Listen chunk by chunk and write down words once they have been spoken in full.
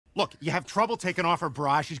Look, you have trouble taking off her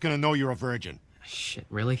bra, she's gonna know you're a virgin. Shit,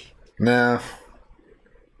 really? No.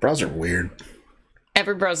 Bras are weird.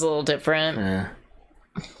 Every bro's a little different. Yeah.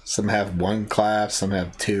 Some have one clasp, some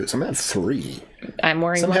have two, some have three. I'm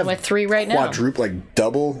wearing Some one have with 3 right now. Quadruple, like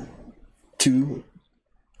double, two,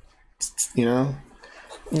 you know?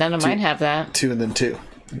 None of mine have that. 2 and then 2.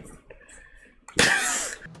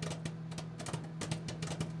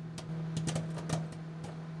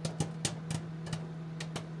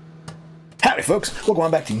 Howdy, folks. Welcome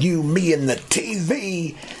on back to You, Me, and the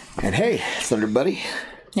TV. And hey, Thunder Buddy.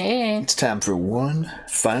 Hey. It's time for one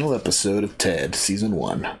final episode of Ted, Season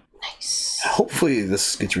 1. Nice. Hopefully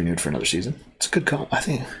this gets renewed for another season. It's a good I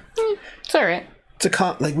think. It's alright. It's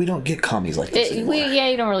a like, we don't get comedies like this anymore. Yeah,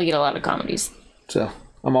 you don't really get a lot of comedies. So,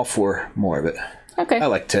 I'm all for more of it. Okay. I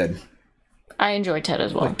like Ted. I enjoy Ted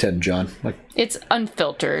as well. I like Ted and John. Like It's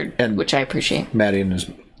unfiltered, And- which I appreciate. Maddie and his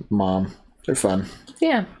mom. They're fun.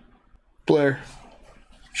 Yeah. Blair,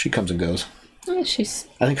 she comes and goes. Yeah, she's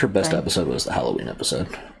I think her best episode was the Halloween episode.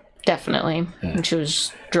 definitely. And she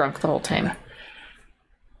was drunk the whole time.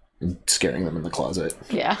 Scaring them in the closet.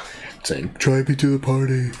 Yeah. Saying, drive me to the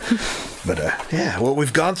party. But, yeah, well,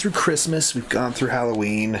 we've gone through Christmas. We've gone through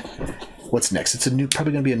Halloween. What's next? It's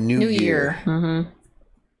probably going to be a new year. Mm-hmm.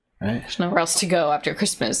 Right? There's nowhere else to go after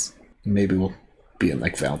Christmas. Maybe we'll be in,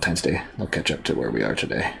 like, Valentine's Day. We'll catch up to where we are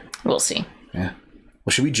today. We'll see. Yeah.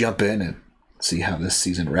 Well, should we jump in and see how this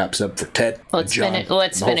season wraps up for Ted? Let's finish it.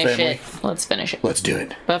 Let's finish it. Let's do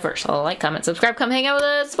it. But first, like, comment, subscribe, come hang out with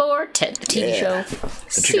us for Ted, the TV show. And check out our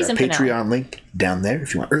Season Patreon finale. link down there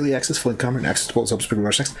if you want early access, full comment, and access to polls, help spread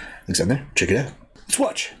our sex. Links down there. Check it out. Let's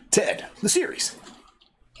watch Ted, the series.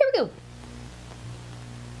 Here we go.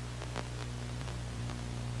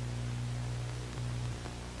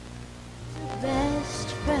 Best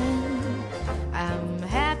friend, I'm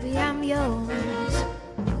happy I'm yours.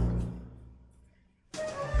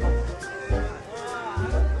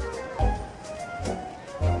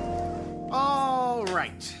 All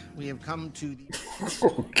right, we have come to the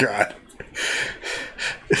Oh, God.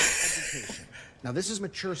 education. Now, this is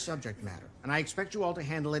mature subject matter, and I expect you all to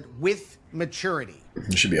handle it with maturity.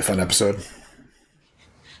 This should be a fun episode.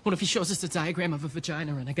 What if he shows us a diagram of a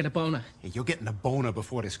vagina and I get a boner? Hey, you're getting a boner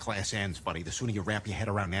before this class ends, buddy. The sooner you wrap your head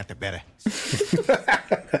around that, the better.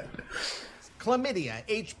 Chlamydia,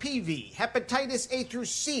 HPV, hepatitis A through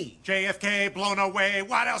C. JFK blown away.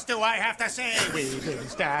 What else do I have to say? We didn't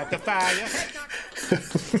start the fire.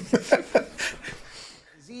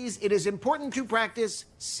 Disease, it is important to practice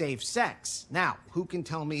safe sex. Now, who can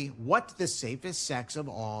tell me what the safest sex of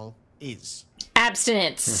all is?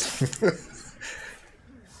 Abstinence.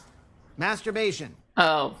 Masturbation.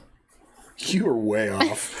 Oh. You were way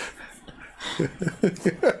off.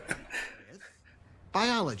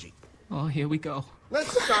 Biology. Oh, here we go.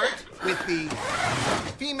 Let's start with the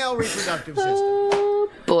female reproductive system.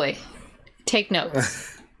 Oh, boy. Take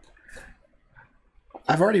notes.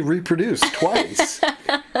 I've already reproduced twice.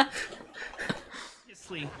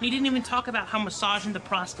 Seriously, he didn't even talk about how massaging the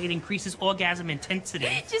prostate increases orgasm intensity.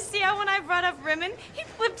 Did you see how when I brought up Rimmon, he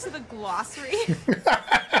flipped to the glossary?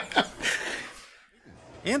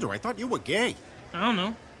 Andrew, I thought you were gay. I don't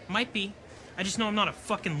know. Might be. I just know I'm not a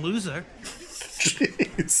fucking loser.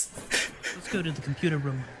 Jeez. Let's go to the computer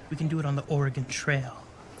room. We can do it on the Oregon Trail.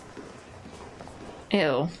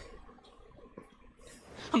 Ew.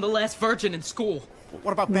 I'm the last virgin in school.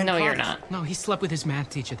 What about Ben No, you're Carter? not. No, he slept with his math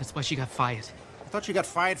teacher. That's why she got fired. I thought you got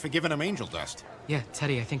fired for giving him angel dust. Yeah,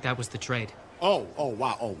 Teddy, I think that was the trade. Oh,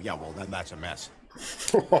 wow. Oh, yeah, well, then that's a mess.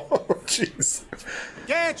 Oh, jeez.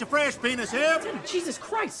 Get your fresh penis here. Jesus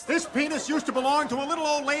Christ! This penis used to belong to a little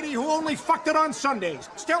old lady who only fucked it on Sundays.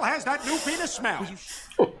 Still has that new penis smell.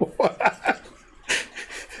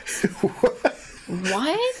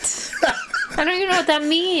 What? I don't even know what that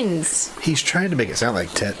means. He's trying to make it sound like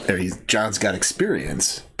John's got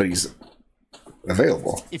experience, but he's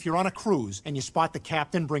available. If you're on a cruise and you spot the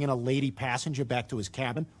captain bringing a lady passenger back to his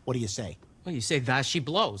cabin, what do you say? Well, you say that she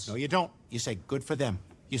blows. No, you don't. You say, good for them.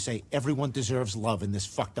 You say, everyone deserves love in this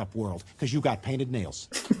fucked up world, because you got painted nails.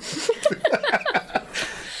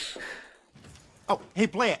 Oh, hey,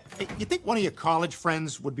 Blair, hey, you think one of your college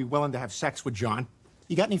friends would be willing to have sex with John?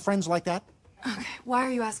 You got any friends like that? Okay, why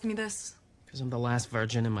are you asking me this? Because I'm the last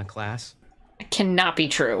virgin in my class. It cannot be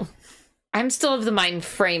true. I'm still of the mind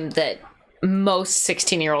frame that most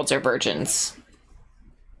 16-year-olds are virgins.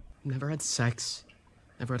 Never had sex.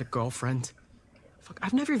 Never had a girlfriend. Fuck,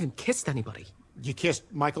 I've never even kissed anybody. You kissed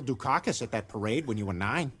Michael Dukakis at that parade when you were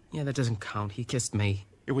 9. Yeah, that doesn't count. He kissed me.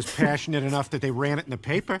 It was passionate enough that they ran it in the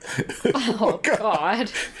paper. Oh,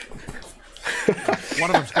 God. One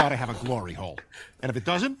of them's got to have a glory hole. And if it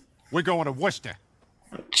doesn't, we're going to Worcester.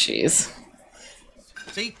 Jeez.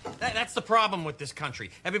 See, that's the problem with this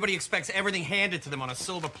country. Everybody expects everything handed to them on a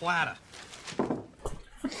silver platter.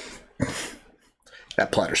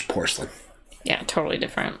 That platter's porcelain. Yeah, totally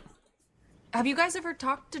different. Have you guys ever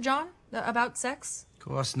talked to John about sex? Of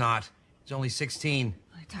course not. He's only 16.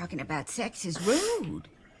 Talking about sex is rude.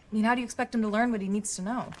 I mean, how do you expect him to learn what he needs to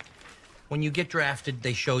know? When you get drafted,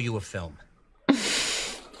 they show you a film.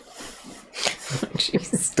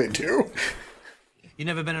 Jeez. They do? You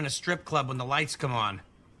never been in a strip club when the lights come on.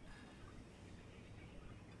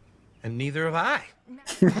 And neither have I.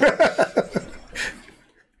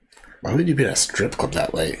 Why would you be at a strip club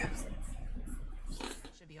that late?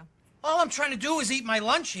 All I'm trying to do is eat my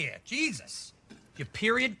lunch here. Jesus. Your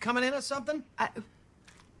period coming in or something?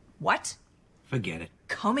 What? Forget it.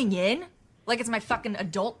 Coming in? Like it's my fucking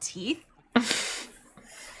adult teeth?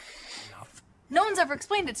 No one's ever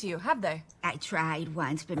explained it to you, have they? I tried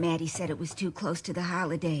once, but Maddie said it was too close to the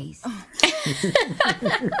holidays.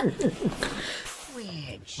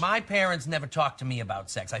 Which? My parents never talked to me about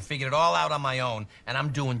sex. I figured it all out on my own, and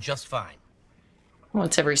I'm doing just fine.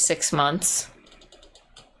 Once every 6 months.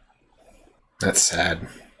 That's sad.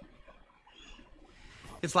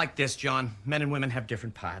 It's like this, John. Men and women have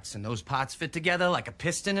different parts, and those parts fit together like a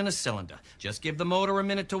piston and a cylinder. Just give the motor a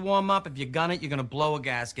minute to warm up. If you gun it, you're gonna blow a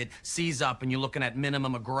gasket, seize up, and you're looking at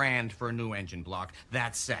minimum $1,000 for a new engine block.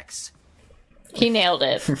 That's sex. He nailed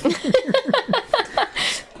it.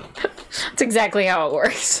 That's exactly how it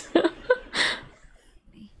works.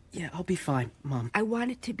 Yeah, I'll be fine, Mom. I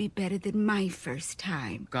want it to be better than my first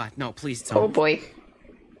time. God, no, please don't. Oh boy.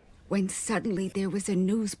 When suddenly there was a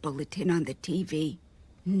news bulletin on the TV.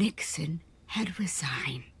 Nixon had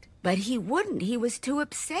resigned. But he wouldn't. He was too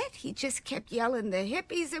upset. He just kept yelling, the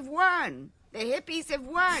hippies have won. The hippies have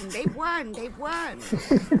won. They've won. They've won.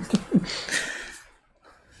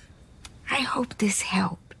 I hope this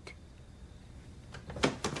helped.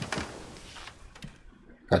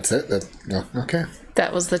 That's it? No, okay.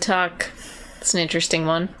 That was the talk. It's an interesting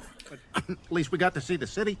one. At least we got to see the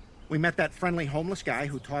city. We met that friendly homeless guy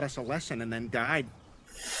who taught us a lesson and then died.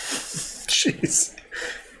 Jeez.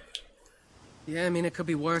 Yeah, I mean, it could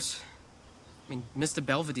be worse. I mean, Mr.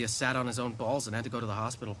 Belvedere sat on his own balls and had to go to the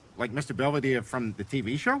hospital. Like Mr. Belvedere from the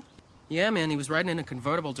TV show? Yeah, man, he was riding in a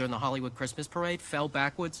convertible during the Hollywood Christmas parade, fell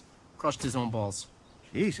backwards, crushed his own balls.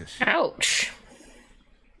 Jesus. Ouch.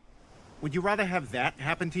 Would you rather have that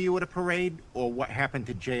happen to you at a parade, or what happened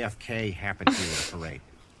to JFK happen to you at a parade?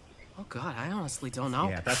 Oh, God, I honestly don't know.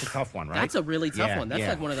 Yeah, that's a tough one, right? That's a really tough one. That's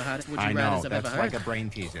like one of the hardest would-you-rathers I've ever heard. That's like a brain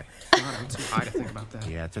teaser. God, I'm too high to think about that.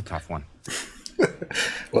 Yeah, it's a tough one.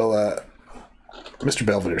 Well, Mr.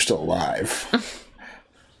 Belvedere's still alive.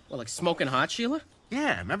 Well, like smoking hot, Sheila?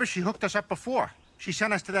 Yeah, remember she hooked us up before. She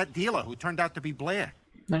sent us to that dealer who turned out to be Blair.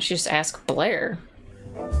 Why don't you just ask Blair?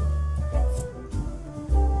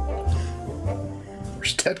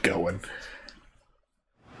 Where's Ted going?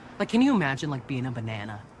 Like, can you imagine, like, being a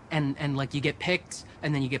banana? And like, you get picked,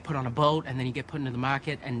 and then you get put on a boat, and then you get put into the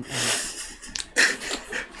market, and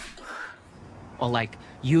or, like,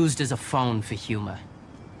 used as a phone for humor.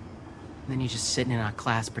 And then you're just sitting in our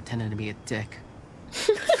class pretending to be a dick.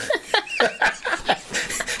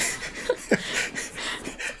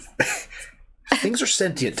 Things are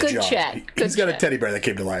sentient to Good John. chat. Good He's got a chat. teddy bear that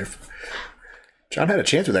came to life. John had a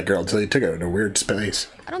chance with that girl until he took her in a weird space.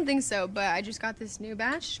 I don't think so, but I just got this new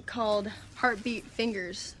batch called Heartbeat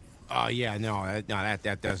Fingers. Yeah, no,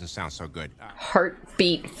 that doesn't sound so good.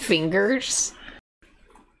 Heartbeat fingers?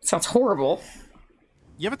 Sounds horrible.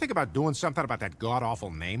 You ever think about doing something about that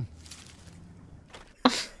god-awful name?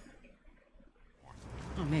 Oh,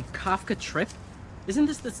 man, Kafka Trip? Isn't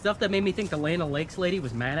this the stuff that made me think the Lana Lakes lady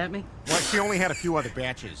was mad at me? Well, she only had a few other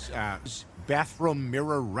batches. Bathroom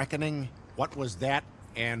Mirror Reckoning, what was that?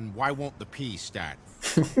 And why won't the P start?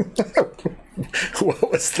 What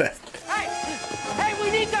was that? Hey,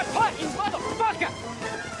 we need that pot, you motherfucker!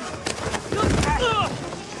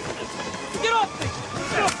 Get off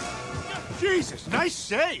me! Jesus, nice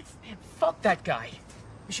save! Man, fuck that guy.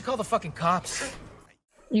 We should call the fucking cops.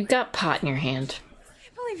 You got pot in your hand. I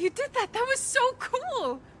can't believe you did that. That was so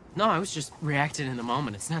cool. No, I was just reacting in the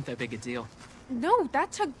moment. It's not that big a deal. No,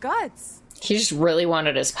 that took guts. He just really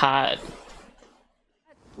wanted his pot.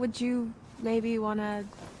 Would you maybe want to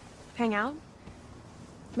hang out?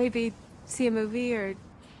 Maybe see a movie or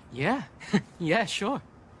Yeah. Yeah, sure.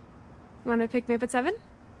 want to pick me up at 7?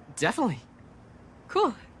 Definitely.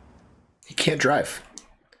 Cool. He can't drive.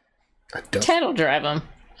 I don't. Ted'll drive him.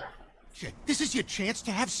 Shit, this is your chance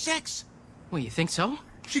to have sex. Well, you think so?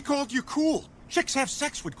 She called you cool. Chicks have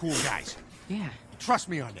sex with cool guys. Yeah. Trust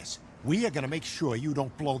me on this. We are gonna make sure you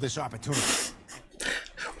don't blow this opportunity.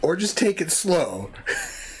 Or just take it slow.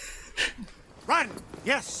 Run!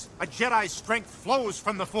 Yes, a Jedi's strength flows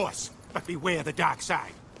from the Force, but beware the dark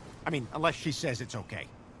side. I mean, unless she says it's okay.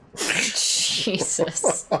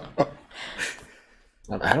 Jesus.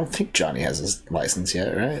 I don't think Johnny has his license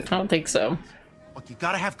yet, right? I don't think so. Look, you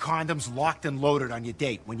gotta have condoms locked and loaded on your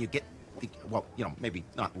date when you get the, well, you know, maybe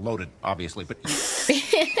not loaded, obviously, but...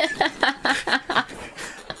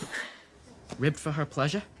 Ribbed for her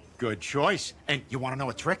pleasure? Good choice. And you want to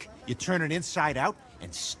know a trick? You turn it inside out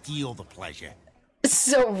and steal the pleasure.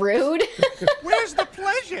 So rude. Where's the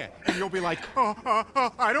pleasure? And you'll be like,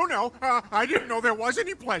 I don't know. I didn't know there was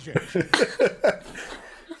any pleasure.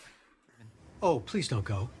 Oh, please don't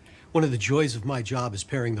go. One of the joys of my job is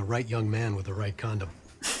pairing the right young man with the right condom.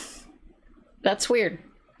 That's weird.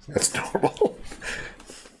 That's normal.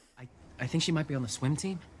 I think she might be on the swim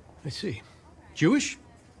team. I see. Jewish?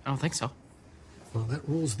 I don't think so. Well, that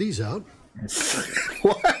rules these out.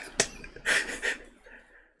 What?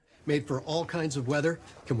 Made for all kinds of weather,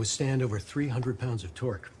 can withstand over 300 pounds of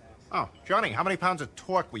torque. Oh, Johnny, how many pounds of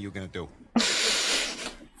torque were you going to do?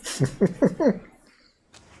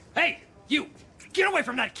 Hey, you! Get away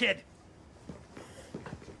from that kid!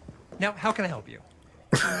 Now, how can I help you?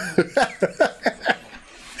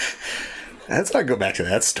 Let's not go back to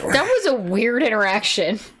that story. That was a weird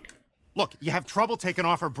interaction. Look, you have trouble taking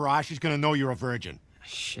off her bra, she's going to know you're a virgin.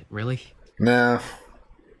 Shit, really? No.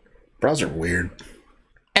 Bras are weird.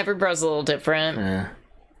 Every bro's a little different. Yeah.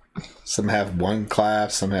 Some have one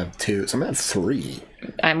clasp, some have two, some have three.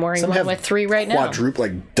 I'm wearing Some one have with 3 right now. Quadruple,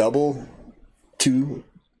 like double, two,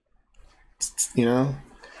 you know?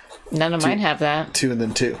 None of mine have that. 2 and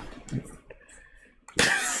then 2.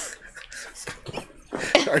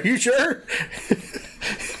 Are you sure?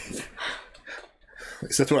 At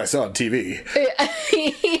least that's what I saw on TV.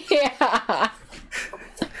 Yeah.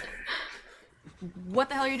 What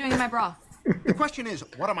the hell are you doing in my bra? The question is,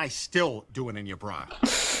 what am I still doing in your bra?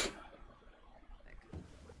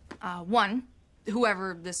 One,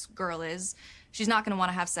 whoever this girl is, she's not going to want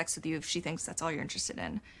to have sex with you if she thinks that's all you're interested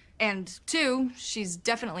in. And 2, she's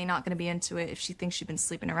definitely not going to be into it if she thinks you've been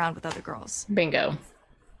sleeping around with other girls. Bingo.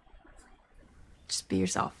 Just be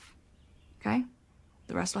yourself, okay?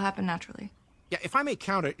 The rest will happen naturally. Yeah, if I may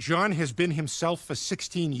count it, Jean has been himself for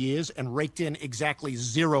 16 years and raked in exactly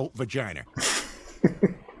 0 vagina. I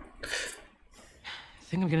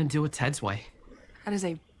think I'm gonna do it Ted's way. That is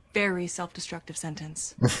a very self-destructive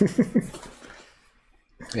sentence.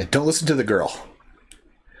 Yeah, don't listen to the girl.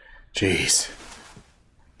 Jeez.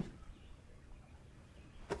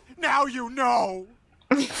 Now you know!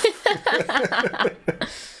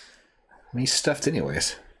 He's stuffed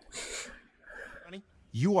anyways.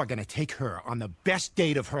 You are going to take her on the best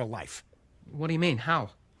date of her life. What do you mean? How?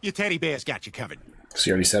 Your teddy bear's got you covered. So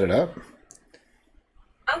you already set it up?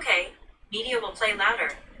 Okay. Media will play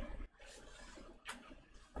louder.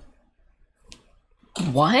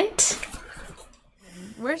 What?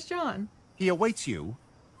 Where's John? He awaits you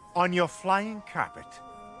on your flying carpet.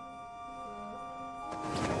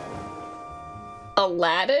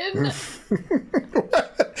 Aladdin?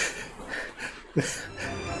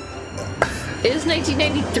 It is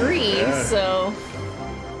 1993, Yeah. so...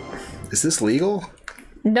 Is this legal?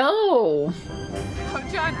 No. Oh,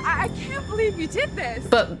 John, I can't believe you did this.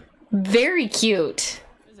 But very cute.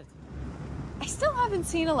 I still haven't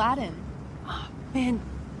seen Aladdin. Man,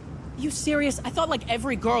 you serious? I thought like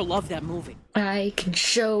every girl loved that movie. I can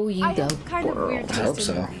show you I the have kind of weird I hope taste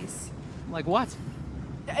in so. movies. Like what?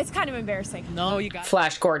 It's kind of embarrassing. No, you got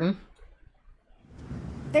Flash Gordon.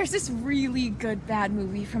 There's this really good bad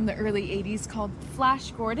movie from the early 80s called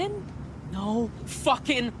Flash Gordon. no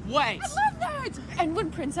fucking way. I love that! And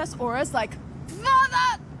when Princess Aura's like,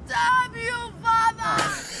 Father, damn you,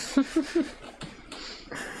 Father!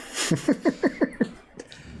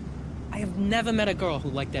 I have never met a girl who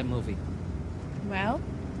liked that movie. Well,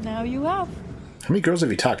 now you have. How many girls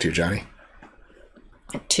have you talked to, Johnny?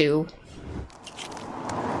 2.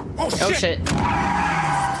 Oh, Oh shit.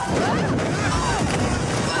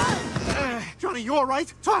 Johnny, you all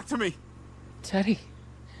right? Talk to me. Teddy,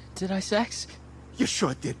 did I sex? You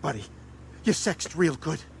sure did, buddy. You sexed real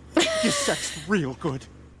good. You sexed real good.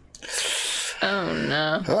 Oh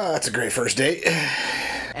no. Oh, that's a great first date.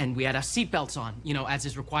 And we had our seatbelts on, you know, as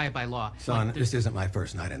is required by law. Son, Like, this isn't my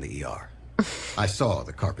first night in the ER. I saw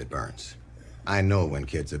the carpet burns. I know when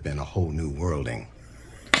kids have been a whole new worlding.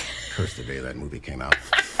 Cursed the day that movie came out.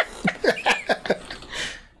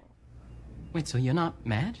 Wait, so you're not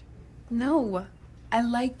mad? No, I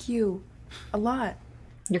like you a lot.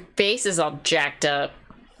 Your face is all jacked up.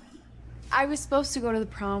 I was supposed to go to the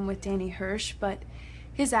prom with Danny Hirsch, but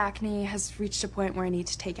his acne has reached a point where I need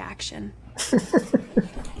to take action.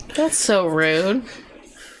 That's so rude.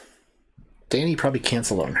 Danny probably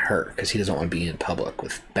canceled on her because he doesn't want to be in public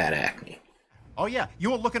with bad acne. Oh, yeah,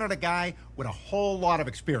 you were looking at a guy with a whole lot of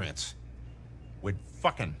experience. With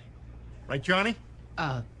fucking. Right, Johnny?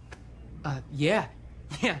 Yeah.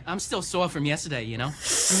 Yeah, I'm still sore from yesterday, you know?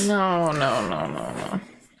 No.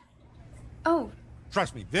 Oh.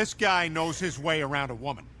 Trust me, this guy knows his way around a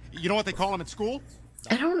woman. You know what they call him at school?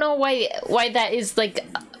 I don't know why that is, like,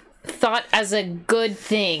 thought as a good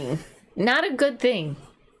thing. Not a good thing.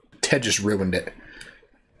 Ted just ruined it.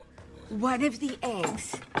 One of the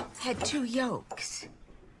eggs had 2 yolks.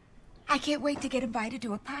 I can't wait to get invited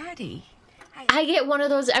to a party. I get one of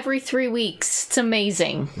those every 3 weeks. It's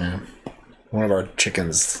amazing. Yeah. One of our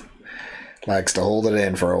chickens likes to hold it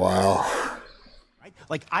in for a while.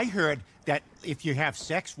 Like, I heard that if you have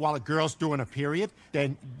sex while a girl's doing a period,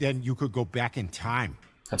 then you could go back in time.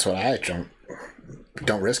 That's what I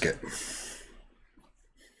don't risk it.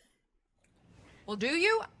 Well, do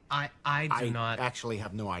you? I do not. Actually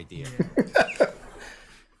have no idea.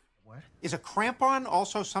 What? Is a crampon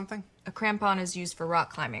also something? A crampon is used for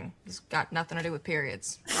rock climbing. It's got nothing to do with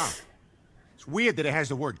periods. Oh. It's weird that it has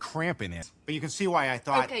the word cramp in it, but you can see why I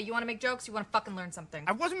thought... Okay, you want to make jokes? You want to fucking learn something?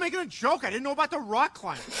 I wasn't making a joke. I didn't know about the rock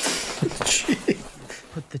climbing.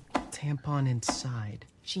 Put the tampon inside.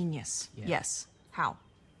 Genius. Yeah. Yes. How?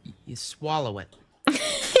 You swallow it.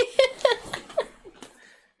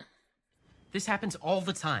 This happens all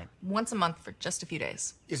the time. Once a month for just a few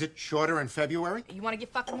days. Is it shorter in February? You want to get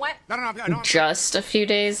fucking wet? No. Just a few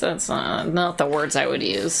days? That's not the words I would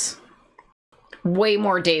use. Way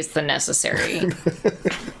more days than necessary.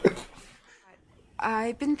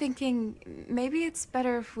 I've been thinking maybe it's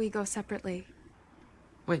better if we go separately.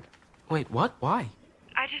 Wait, what? Why?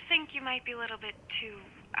 I just think you might be a little bit too,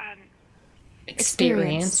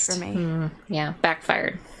 Experienced for me. Yeah,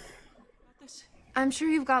 backfired. I'm sure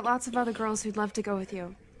you've got lots of other girls who'd love to go with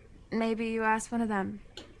you. Maybe you ask one of them.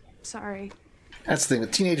 Sorry. That's the thing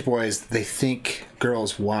with teenage boys. They think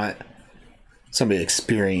girls want somebody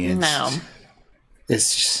experienced. No.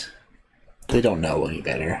 It's just, they don't know any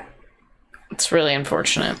better. It's really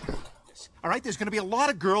unfortunate. All right, there's going to be a lot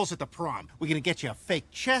of girls at the prom. We're going to get you a fake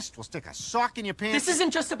chest. We'll stick a sock in your pants. This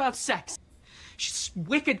isn't just about sex. She's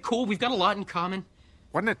wicked cool. We've got a lot in common.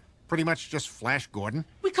 Wasn't it pretty much just Flash Gordon?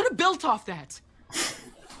 We could have built off that.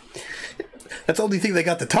 That's the only thing they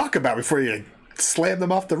got to talk about before you slam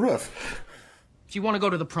them off the roof. If you want to go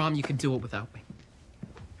to the prom, you can do it without me.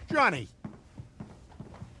 Johnny.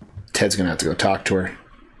 Ted's gonna have to go talk to her.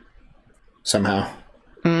 Somehow.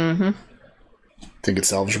 Mm-hmm. Think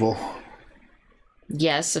it's salvageable?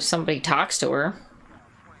 Yes, if somebody talks to her.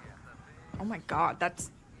 Oh my god, that's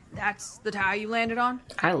the towel you landed on?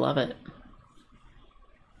 I love it.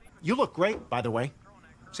 You look great, by the way.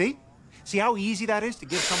 See? See how easy that is to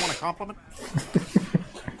give someone a compliment?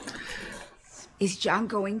 Is John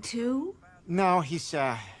going too? No, he's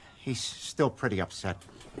still pretty upset.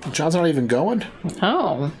 John's not even going?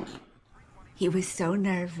 Oh. He was so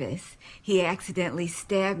nervous. He accidentally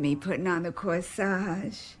stabbed me putting on the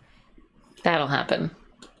corsage. That'll happen.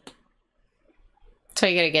 So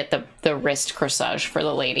you gotta get the wrist corsage for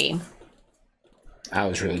the lady. I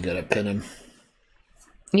was really good at pinning.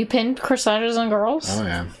 You pinned corsages on girls? Oh,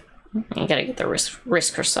 yeah. You gotta get the wrist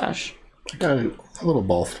corsage. I got a little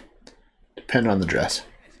both. Depending on the dress.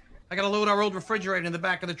 I gotta load our old refrigerator in the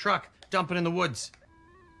back of the truck, dump it in the woods.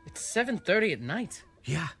 It's 7:30 at night.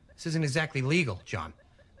 Yeah, this isn't exactly legal, John.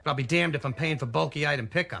 But I'll be damned if I'm paying for bulky item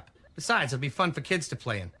pickup. Besides, it'll be fun for kids to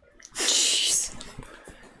play in. Jeez.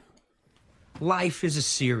 Life is a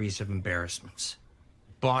series of embarrassments.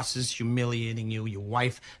 Bosses humiliating you, your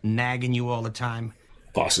wife nagging you all the time.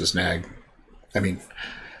 Bosses nag. I mean,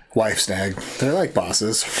 wives nag. They're like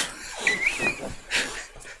bosses.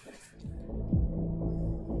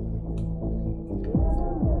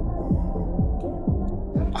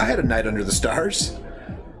 I had a night under the stars.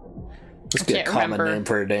 Let's get a common name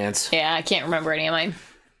for a dance. Yeah, I can't remember any of mine.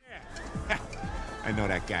 I know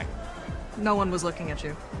that guy. No one was looking at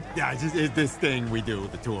you. Yeah, it's this thing we do,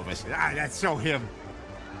 the two of us. That's so him.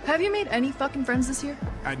 Have you made any fucking friends this year?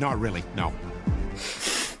 Not really, no.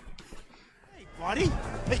 Hey, buddy.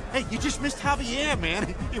 Hey, you just missed Javier,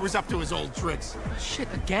 man. He was up to his old tricks. Shit,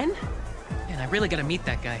 again? Man, I really gotta meet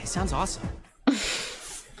that guy. He sounds awesome.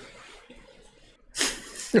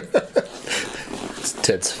 It's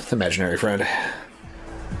Ted's imaginary friend. I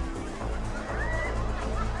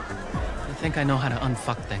think I know how to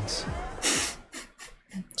unfuck things.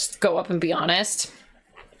 Just go up and be honest.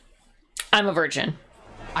 I'm a virgin.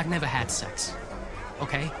 I've never had sex.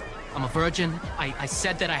 Okay? I'm a virgin. I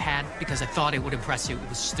said that I had because I thought it would impress you. It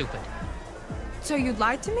was stupid. So you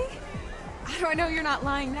lied to me? How do I know you're not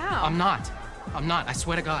lying now? I'm not. I'm not. I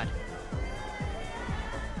swear to God.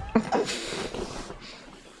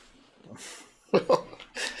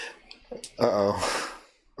 Uh-oh.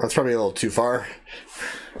 That's probably a little too far.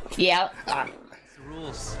 Yeah. It's the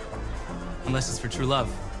rules. Unless it's for true love.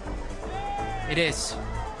 It is.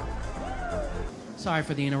 Sorry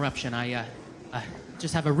for the interruption. I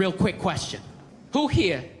just have a real quick question. Who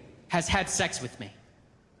here has had sex with me?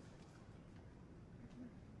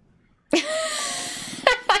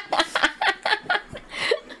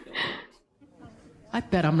 I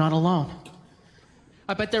bet I'm not alone.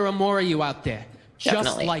 I bet there are more of you out there,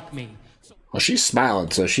 just like me. Well, she's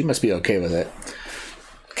smiling, so she must be okay with it.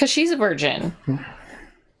 Because she's a virgin.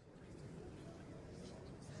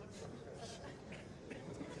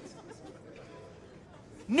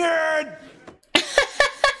 Nerd!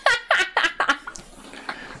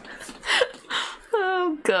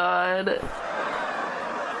 Oh, God.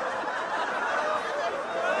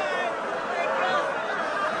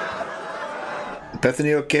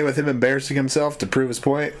 Bethany okay with him embarrassing himself to prove his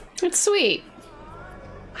point? It's sweet.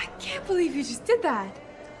 I can't believe you just did that.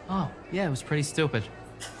 Oh, yeah, it was pretty stupid.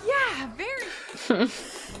 Yeah, very.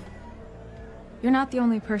 You're not the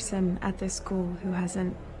only person at this school who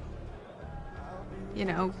hasn't, you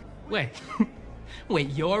know. Wait.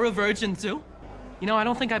 Wait, you're a virgin too? You know, I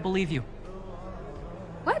don't think I believe you.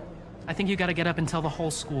 What? I think you gotta get up and tell the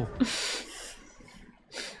whole school.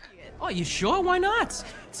 Oh, you sure? Why not?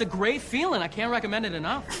 It's a great feeling. I can't recommend it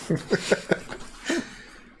enough.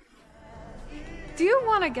 Do you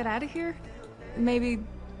want to get out of here? Maybe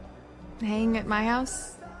hang at my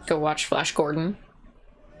house? Go watch Flash Gordon.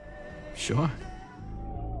 Sure.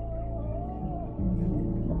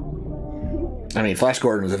 I mean, Flash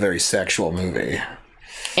Gordon was a very sexual movie.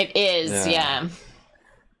 It is, yeah.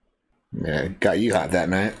 Yeah, got you hot that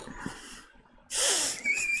night.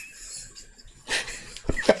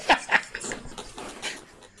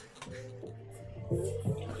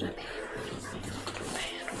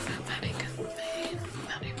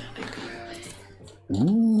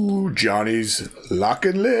 Ooh, Johnny's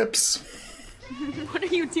locking lips. What are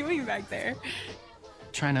you doing back there?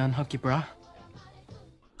 Trying to unhook your bra?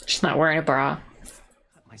 She's not wearing a bra.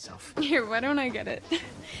 Myself. Here, why don't I get it?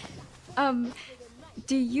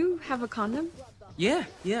 Do you have a condom? Yeah,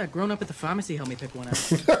 a grown-up at the pharmacy helped me pick one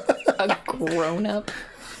out. A grown-up?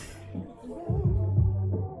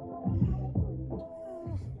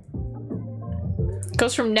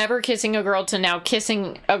 Goes from never kissing a girl to now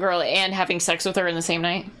kissing a girl and having sex with her in the same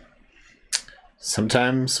night.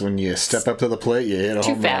 Sometimes when you step up to the plate, you hit a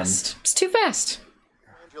home run. Too fast. It's too fast.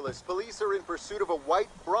 Police are in pursuit of a white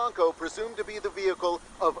Bronco presumed to be the vehicle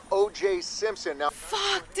of O.J. Simpson. Now,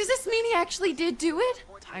 Fuck, does this mean he actually did do it?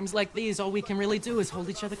 Times like these, all we can really do is hold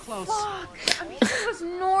each other close. Fuck, I mean, it was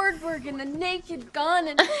Nordberg and the Naked Gun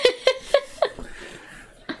and...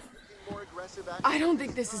 I don't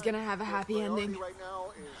think this is gonna have a happy ending.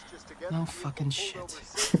 No fucking shit.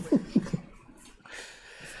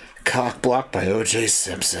 Cock blocked by O.J.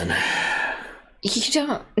 Simpson. You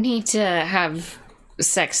don't need to have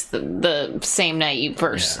sex the same night you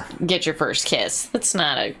first get your first kiss. That's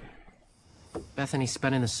not a... Bethany's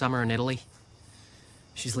spending the summer in Italy.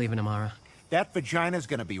 She's leaving tomorrow. That vagina's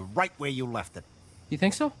gonna be right where you left it. You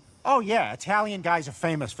think so? Oh, yeah. Italian guys are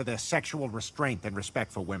famous for their sexual restraint and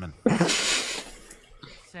respect for women.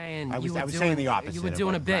 Saying I was doing, saying the opposite. You were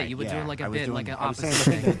doing a bit. Right, You were doing like a bit, like an I was opposite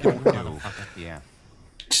saying the thing. thing you don't do. Yeah.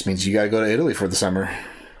 Just means you gotta go to Italy for the summer.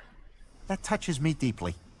 That touches me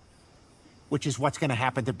deeply. Which is what's gonna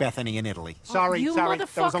happen to Bethany in Italy. Sorry, you sorry. That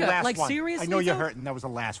was the motherfucker. last Like, one. seriously, I know you're though? hurting. That was the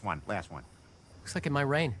last one. Last one. Looks like it might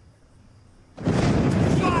rain.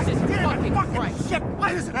 God Jesus damn fucking it, Christ. shit!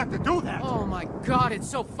 Why does it have to do that? Oh my God, it's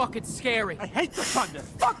so fucking scary. I hate the thunder.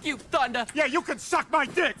 Fuck you, Thunder. Yeah, you can suck my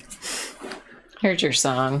dick. Here's your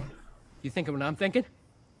song. You thinking what I'm thinking?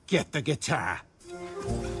 Get the guitar.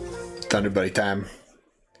 Thunder Buddy time.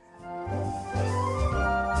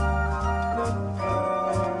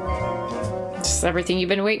 It's everything you've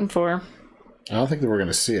been waiting for. I don't think that we're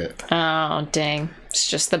gonna see it. Oh, dang. It's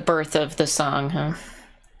just the birth of the song, huh?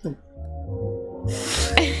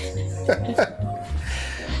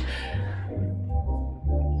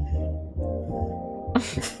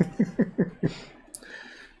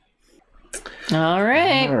 All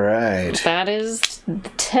right. All right. That is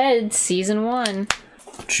Ted season 1.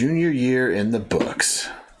 Junior year in the books.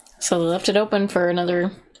 So they left it open for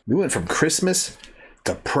another... We went from Christmas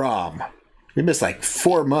to prom We missed like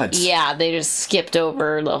 4 months. Yeah, they just skipped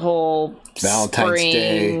over the whole Valentine's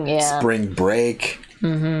spring, Day, spring break.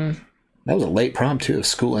 Mm-hmm. That was a late prom, too.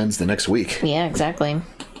 School ends the next week. Yeah, exactly.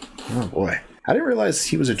 Oh, boy. I didn't realize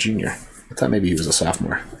he was a junior. I thought maybe he was a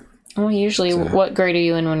sophomore. Well, usually, what grade are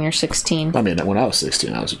you in when you're 16? I mean, when I was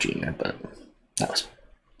 16, I was a junior, but that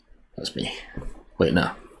was me. Wait,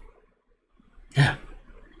 no. Yeah.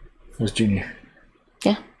 I was junior.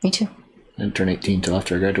 Yeah, me too. I didn't turn 18 until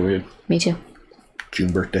after I graduated. Me too.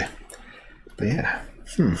 June birthday. But yeah.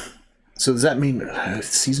 So does that mean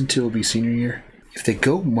season 2 will be senior year? If they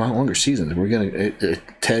go longer seasons, we're going to...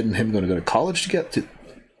 Ted and him going to go to college together? Does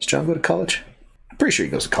John go to college? I'm pretty sure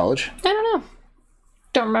he goes to college. I don't know.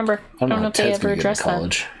 Don't remember. I don't know if Ted's they ever addressed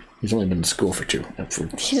college. He's only been in school for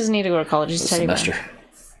He doesn't need to go to college. He's a teddy bear. semester.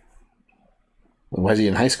 Why is he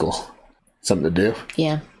in high school? Something to do?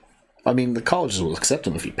 Yeah. I mean, the colleges will accept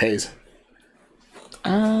him if he pays.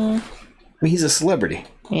 I mean, he's a celebrity.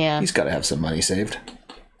 Yeah. He's got to have some money saved.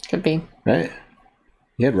 Could be. Right?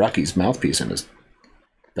 He had Rocky's mouthpiece in his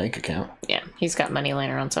bank account. Yeah, he's got money laying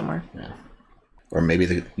around somewhere. Yeah. Or maybe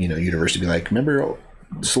the university be like, remember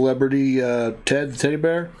celebrity Ted the teddy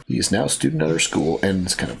bear? He is now a student at our school, and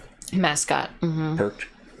it's kind of mascot. Mm-hmm. Perked.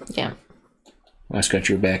 Yeah. When I scratch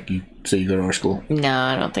your back, you say you go to our school? No,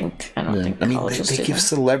 I don't think. I mean, they give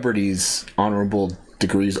celebrities honorable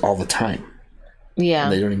degrees all the time. Yeah.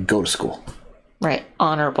 And they don't even go to school. Right.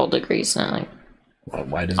 Honorable degrees, not like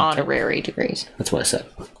why doesn't honorary degrees. That's what I said.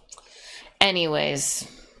 Anyways,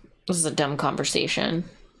 this is a dumb conversation.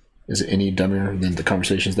 Is it any dumber than the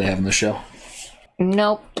conversations they have in the show?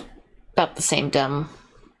 Nope. About the same dumb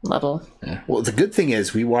level. Yeah. Well, the good thing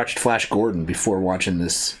is we watched Flash Gordon before watching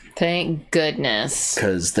this. Thank goodness.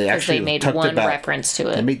 Because they made one reference to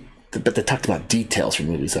it. But they talked about details from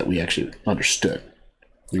movies that we actually understood.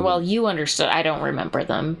 You understood. I don't remember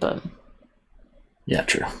them, but... Yeah,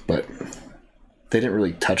 true. But they didn't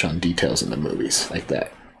really touch on details in the movies like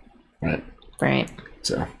that. Right? Right.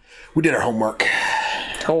 So, we did our homework.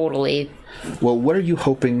 Totally. Well, what are you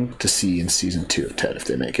hoping to see in season 2 of Ted if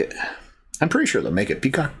they make it? I'm pretty sure they'll make it.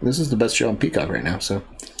 Peacock. This is the best show on Peacock right now, so...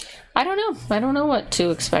 I don't know. I don't know what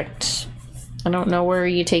to expect. I don't know where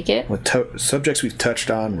you take it. What subjects we've touched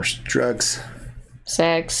on were drugs,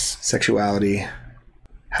 sex, sexuality,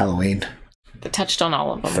 Halloween. They touched on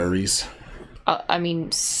all of them. Furries. I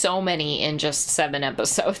mean, so many in just 7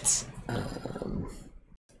 episodes. I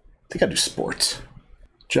think I do sports.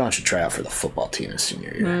 John should try out for the football team his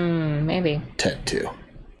senior year. Maybe. Ted, too. I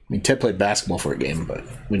mean, Ted played basketball for a game, but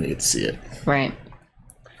we didn't get to see it. Right.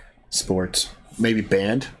 Sports. Maybe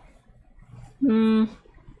band.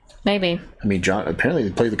 Maybe. I mean, John apparently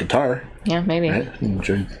played the guitar. Yeah, maybe.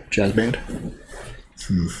 Right? Jazz band.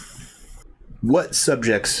 What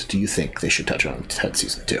subjects do you think they should touch on in Ted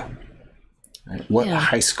season 2? Right? What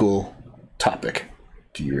high school topic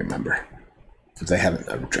do you remember that they haven't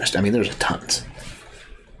addressed? I mean, there's tons.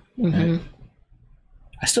 Mm-hmm. Right?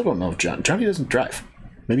 I still don't know if Johnny doesn't drive.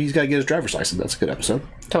 Maybe he's got to get his driver's license. That's a good episode.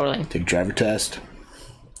 Totally. Take driver test.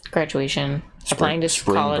 Graduation. Applying to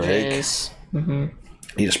colleges. Mm-hmm.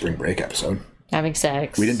 Need a spring break episode. Having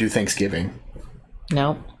sex. We didn't do Thanksgiving.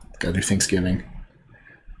 Nope. Gotta do Thanksgiving.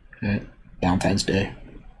 Right. Valentine's Day.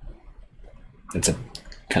 It's a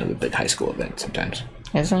kind of a big high school event sometimes.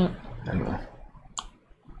 Isn't it? I don't know.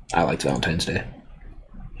 I liked Valentine's Day.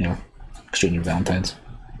 You know, exchanging Valentines.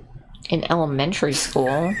 In elementary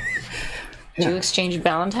school? Did you exchange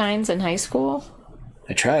Valentines in high school?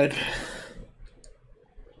 I tried.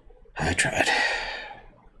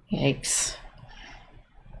 Yikes.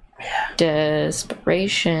 Yeah.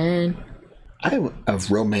 Desperation. I'm a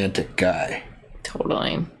romantic guy.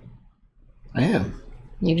 Totally. I am.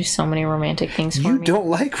 You do so many romantic things for me. You don't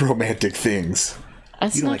like romantic things.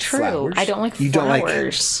 That's not true. Flowers. I don't like flowers. You don't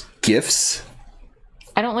like gifts.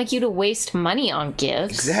 I don't like you to waste money on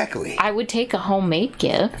gifts. Exactly. I would take a homemade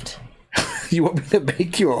gift. You want me to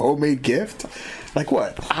make you a homemade gift? Like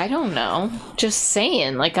what? I don't know. Just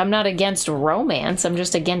saying. Like, I'm not against romance. I'm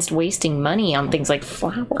just against wasting money on things like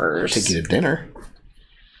flowers. Take you to dinner.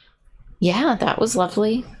 Yeah, that was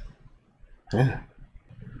lovely. Yeah.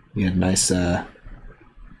 You had nice tuna.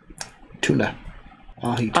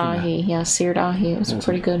 Ahi tuna. Ahi, yeah, seared ahi. It was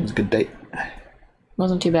pretty good. It was a good date.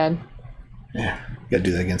 Wasn't too bad. Yeah. You gotta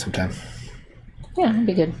do that again sometime. Yeah, it'd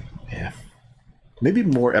be good. Yeah. Maybe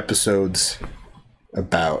more episodes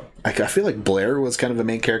about... I feel like Blair was kind of the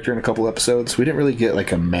main character in a couple episodes. We didn't really get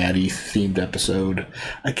like a Maddie themed episode.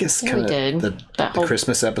 I guess kind of the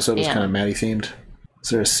Christmas episode was kind of Maddie themed. Is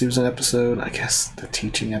there a Susan episode? I guess the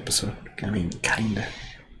teaching episode. I mean, kind of.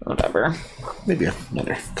 Whatever. Maybe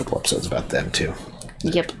another couple episodes about them too.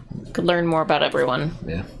 Yep. Could learn more about everyone.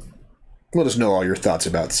 Yeah. Let us know all your thoughts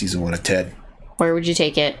about season 1 of Ted. Where would you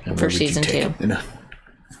take it for season 2?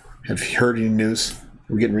 Have you heard any news?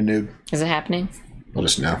 We're getting renewed. Is it happening? Let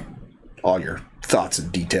us know all your thoughts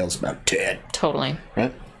and details about Ted. Totally.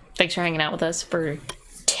 Right? Thanks for hanging out with us for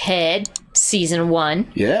Ted season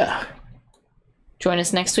 1. Yeah. Join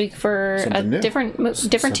us next week for Something a new. different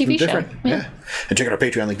Something TV different. show. Yeah. And check out our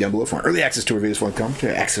Patreon link down below for early access to reviews for come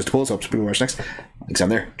to access to polls helps people watch next. Links on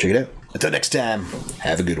there. Check it out. Until next time,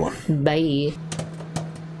 have a good one. Bye.